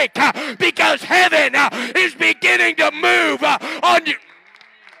shake because heaven is beginning to move on you.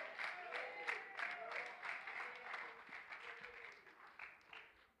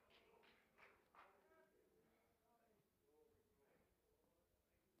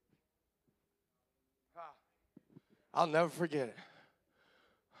 I'll never forget it.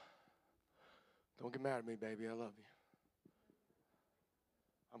 Don't get mad at me, baby. I love you.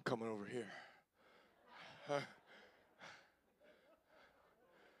 I'm coming over here.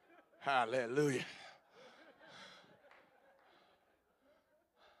 Hallelujah.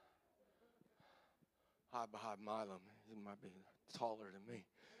 Hide behind Milo. He might be taller than me.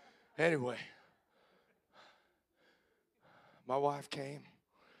 Anyway, my wife came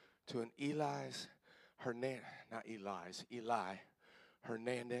to an Eli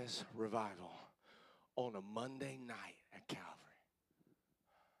Hernandez revival on a Monday night at Calvary.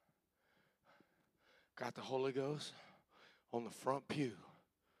 Got the Holy Ghost on the front pew.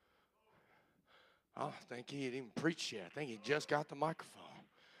 I don't think he had even preached yet. I think he just got the microphone.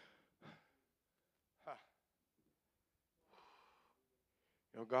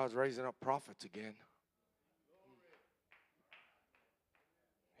 You know, God's raising up prophets again.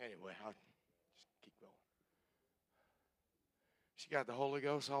 Anyway, I'll just keep going. She got the Holy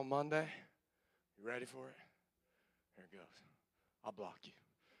Ghost on Monday. You ready for it? Here it goes. I'll block you.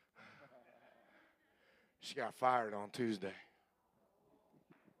 She got fired on Tuesday.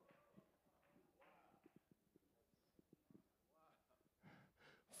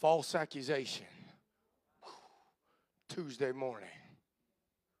 False accusation. Tuesday morning.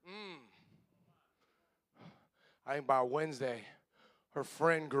 I think by Wednesday, her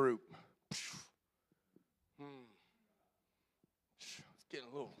friend group. It's getting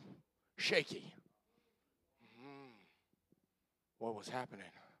a little shaky. What was happening?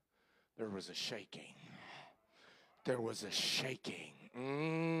 There was a shaking. There was a shaking.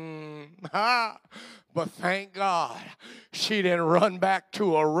 But thank God she didn't run back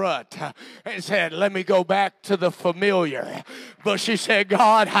to a rut and said, let me go back to the familiar. But she said,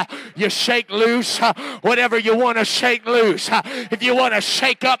 God, you shake loose whatever you want to shake loose. If you want to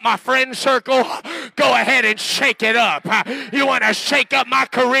shake up my friend circle, go ahead and shake it up. You want to shake up my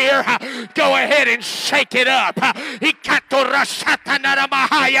career, go ahead and shake it up. You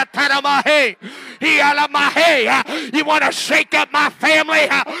want to shake up my family,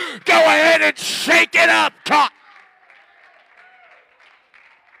 go ahead and shake it up.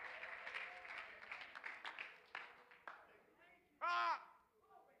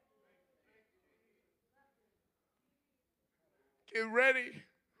 Get ready.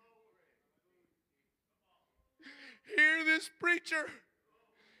 Hear this preacher.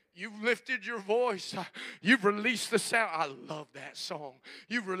 You've lifted your voice. You've released the sound. I love that song.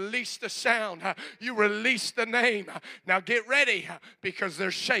 You've released the sound. You released the name. Now get ready because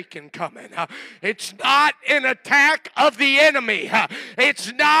there's shaking coming. It's not an attack of the enemy.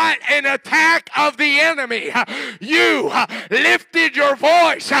 It's not an attack of the enemy. You lifted your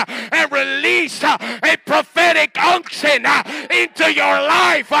voice and released a prophetic unction into your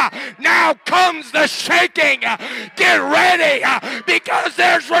life. Now comes the shaking. Get ready because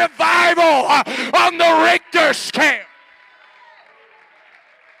there's revival on the Richter scale.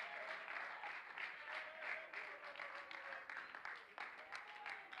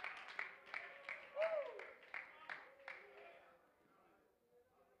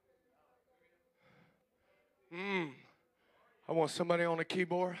 I want somebody on the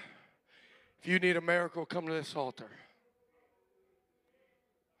keyboard. If you need a miracle, come to this altar.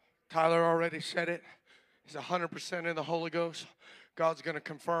 Tyler already said it. He's 100% in the Holy Ghost. God's going to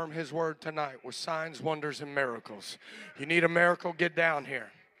confirm his word tonight with signs, wonders, and miracles. You need a miracle, get down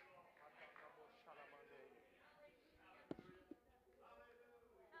here.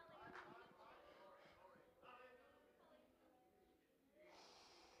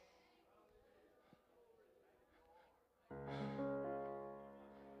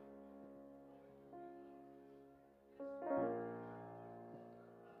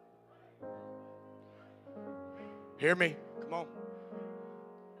 Hear me. Come on.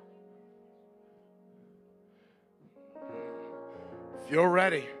 If you're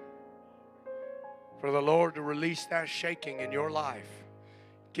ready for the Lord to release that shaking in your life,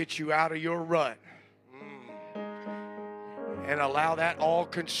 get you out of your rut, and allow that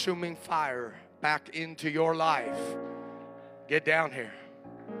all-consuming fire back into your life, get down here.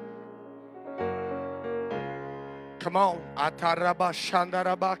 Come on.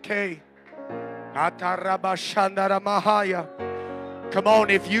 Atarabashandarabake. Atarabashandaramahaya. Come on,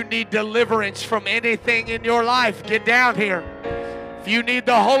 if you need deliverance from anything in your life, get down here. If you need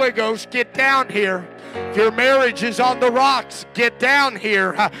the Holy Ghost, get down here. If your marriage is on the rocks, get down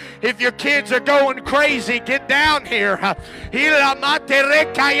here. If your kids are going crazy, get down here.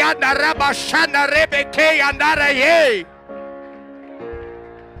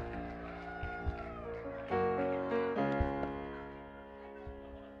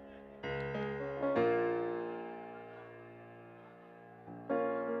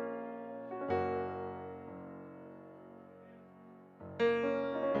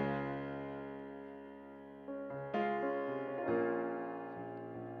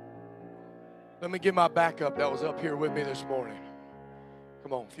 Let me get my backup that was up here with me this morning.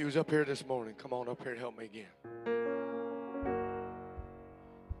 Come on, if you was up here this morning, come on up here and help me again.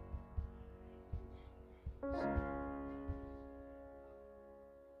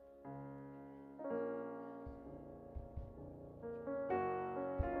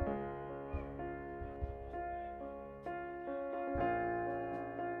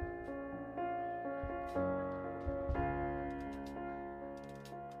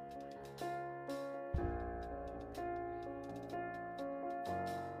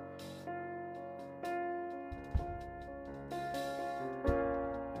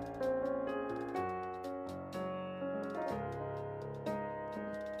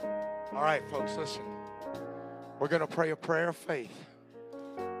 All right, folks, listen. We're going to pray a prayer of faith.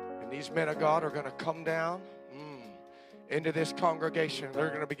 And these men of God are going to come down into this congregation. They're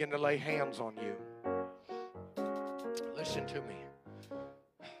going to begin to lay hands on you. Listen to me.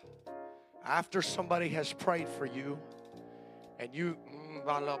 After somebody has prayed for you, and you,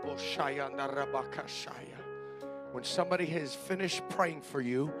 when somebody has finished praying for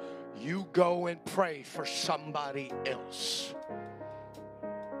you, you go and pray for somebody else.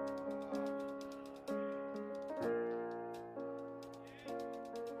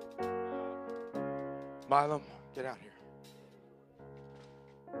 Milam, get out here.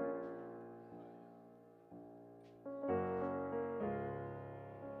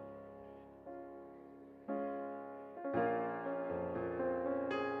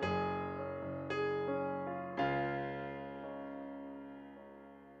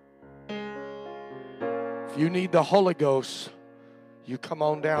 If you need the Holy Ghost, you come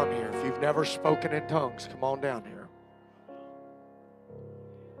on down here. If you've never spoken in tongues, come on down here.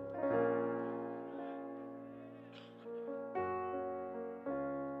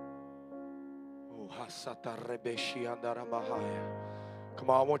 Come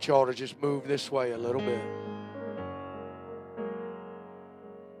on, I want y'all to just move this way a little bit.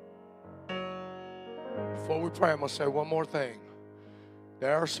 Before we pray, I'm going to say one more thing.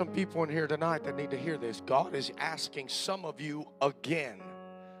 There are some people in here tonight that need to hear this. God is asking some of you again,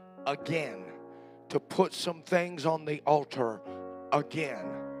 to put some things on the altar again.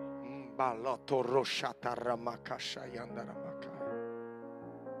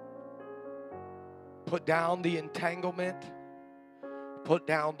 Put down the entanglement. Put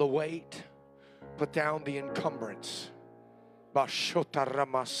down the weight. Put down the encumbrance.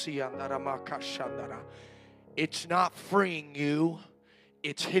 It's not freeing you.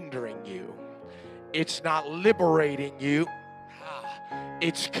 It's hindering you. It's not liberating you.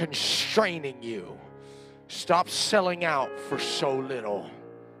 It's constraining you. Stop selling out for so little.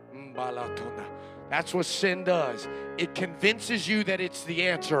 That's what sin does. It convinces you that it's the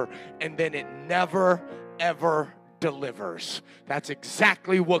answer, and then it never, ever delivers. That's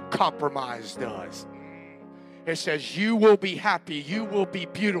exactly what compromise does. It says you will be happy, you will be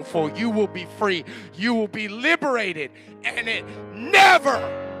beautiful, you will be free, you will be liberated, and it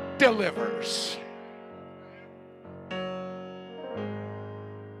never delivers.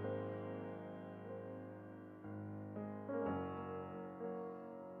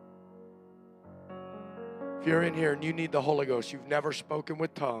 If you're in here and you need the Holy Ghost, you've never spoken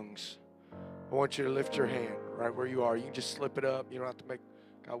with tongues, I want you to lift your hand right where you are. You can just slip it up. You don't have to make,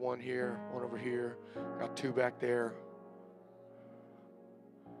 got one here, one over here, got two back there.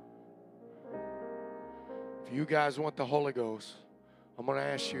 If you guys want the Holy Ghost, I'm going to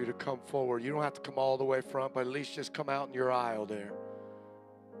ask you to come forward. You don't have to come all the way front, but at least just come out in your aisle there.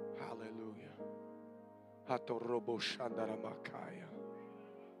 Hallelujah.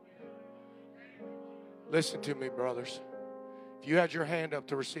 Listen to me, brothers. If you had your hand up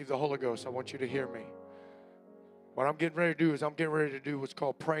to receive the Holy Ghost, I want you to hear me. What I'm getting ready to do is I'm getting ready to do what's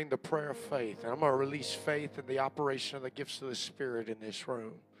called praying the prayer of faith. And I'm going to release faith in the operation of the gifts of the Spirit in this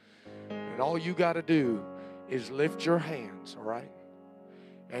room. And all you got to do is lift your hands, all right?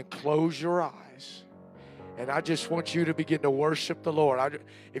 And close your eyes. And I just want you to begin to worship the Lord.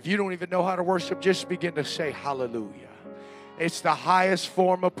 If you don't even know how to worship, just begin to say hallelujah. It's the highest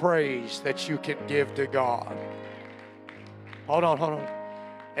form of praise that you can give to God. Hold on.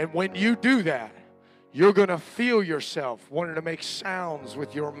 And when you do that, you're going to feel yourself wanting to make sounds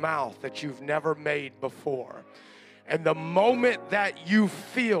with your mouth that you've never made before. And the moment that you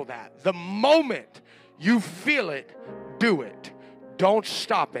feel that, the moment you feel it, do it. Don't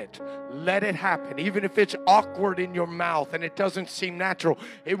stop it. Let it happen. Even if it's awkward in your mouth and it doesn't seem natural,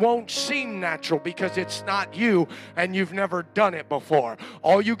 it won't seem natural because it's not you and you've never done it before.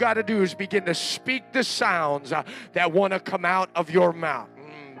 All you got to do is begin to speak the sounds that want to come out of your mouth.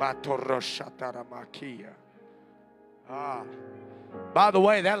 By the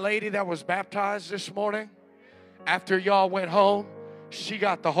way, that lady that was baptized this morning, after y'all went home, she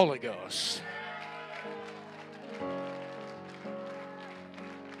got the Holy Ghost.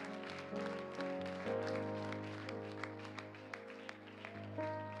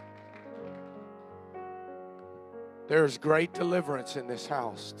 There's great deliverance in this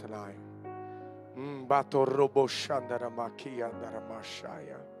house tonight.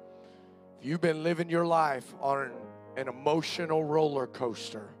 You've been living your life on an emotional roller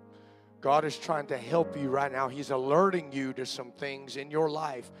coaster. God is trying to help you right now. He's alerting you to some things in your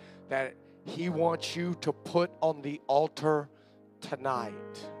life that He wants you to put on the altar tonight.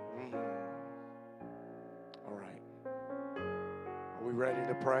 All right. Are we ready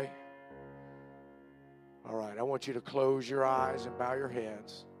to pray? All right, I want you to close your eyes and bow your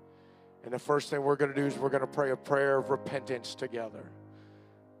heads. And the first thing we're going to do is we're going to pray a prayer of repentance together.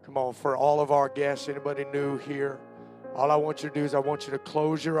 Come on, for all of our guests, anybody new here, all I want you to do is I want you to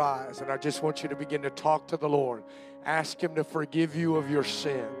close your eyes, and I just want you to begin to talk to the Lord. Ask Him to forgive you of your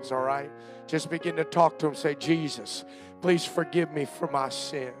sins, all right? Just begin to talk to Him. Say, Jesus, please forgive me for my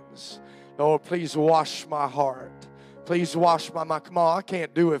sins. Lord, please wash my heart. Please wash my mind. Come on, I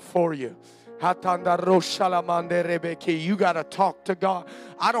can't do it for you. You got to talk to God.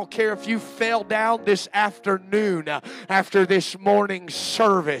 I don't care if you fell down this afternoon after this morning's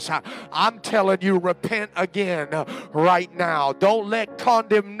service. I'm telling you, repent again right now. Don't let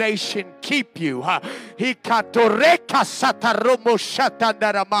condemnation keep you. And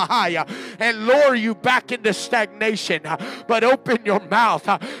lure you back into stagnation. But open your mouth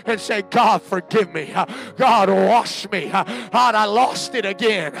and say, God, forgive me. God, wash me. God, I lost it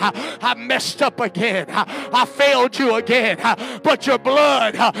again. I messed up again. I failed you again. But your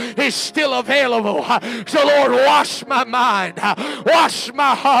blood is still available. So Lord, wash my mind. Wash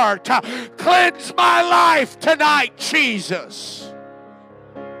my heart. Cleanse my life tonight, Jesus.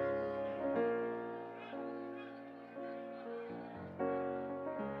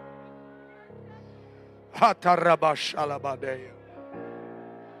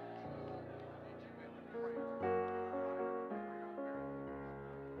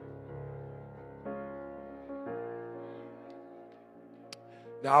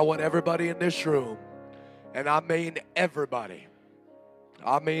 Now I want everybody in this room, and I mean everybody,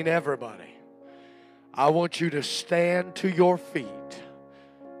 I want you to stand to your feet.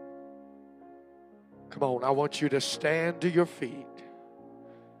 Come on, I want you to stand to your feet.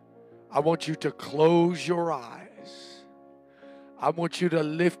 I want you to close your eyes. I want you to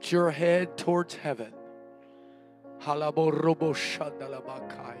lift your head towards heaven. And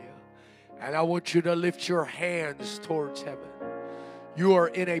I want you to lift your hands towards heaven. You are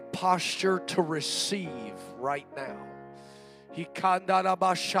in a posture to receive right now.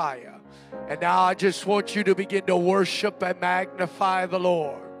 And now I just want you to begin to worship and magnify the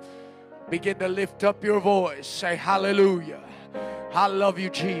Lord. Begin to lift up your voice. Say hallelujah. I love you,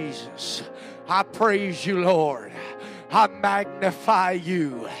 Jesus. I praise you, Lord. I magnify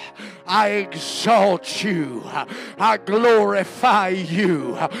you. I exalt you. I glorify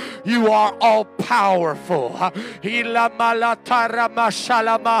you. You are all powerful. That's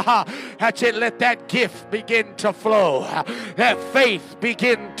it. Let that gift begin to flow. That faith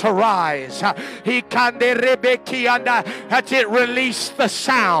begin to rise. That's it. Release the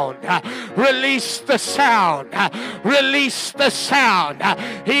sound. Release the sound. Release the sound.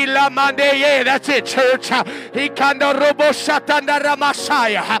 That's it, church.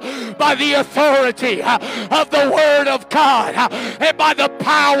 By the authority of the Word of God and by the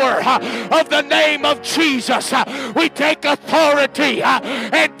power of the name of Jesus, we take authority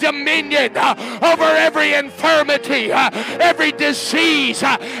and dominion dominion over every infirmity, every disease,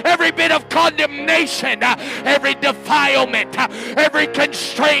 every bit of condemnation, every defilement, every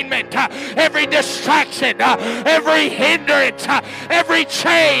constrainment, every distraction, every hindrance, every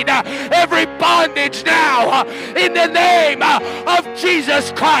chain, every bondage now, in the name of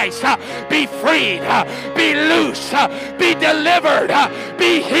Jesus Christ, be freed, be loose, be delivered,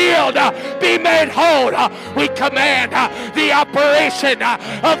 be healed, be made whole. We command the operation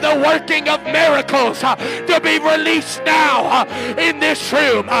of the working of miracles to be released now in this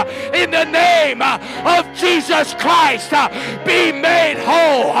room. In the name of Jesus Christ, be made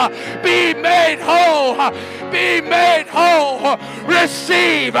whole, be made whole, be made whole.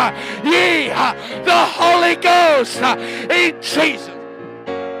 Receive ye the Holy Ghost in Jesus.